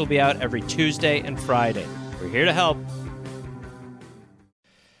episodes will be out every Tuesday and Friday. We're here to help.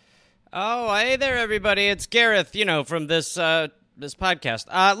 Oh, hey there, everybody. It's Gareth, from this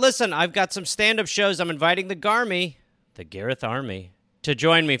podcast. Listen, I've got some stand-up shows I'm inviting the Gareth Army, to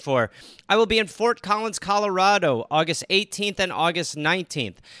join me for. I will be in Fort Collins, Colorado, August 18th and August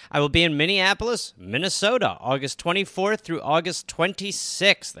 19th. I will be in Minneapolis, Minnesota, August 24th through August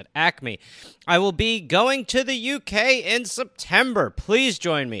 26th at Acme. I will be going to the UK in September. Please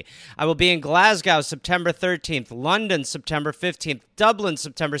join me. I will be in Glasgow, September 13th, London, September 15th, Dublin,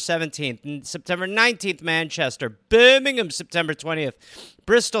 September 17th, and September 19th, Manchester, Birmingham, September 20th,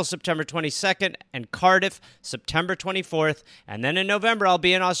 Bristol, September 22nd, and Cardiff, September 24th. And then in November, I'll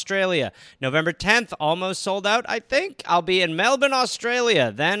be in Australia. November 10th, almost sold out, I think. I'll be in Melbourne,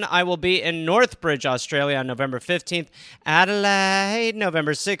 Australia. Then I will be in Northbridge, Australia on November 15th. Adelaide,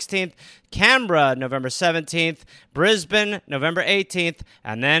 November 16th. Canberra, November 17th. Brisbane, November 18th.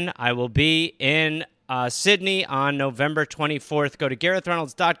 And then I will be in Sydney on November 24th. Go to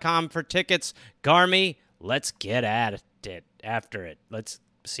GarethReynolds.com for tickets. Garmy, let's get at it after it. Let's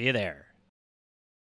see you there.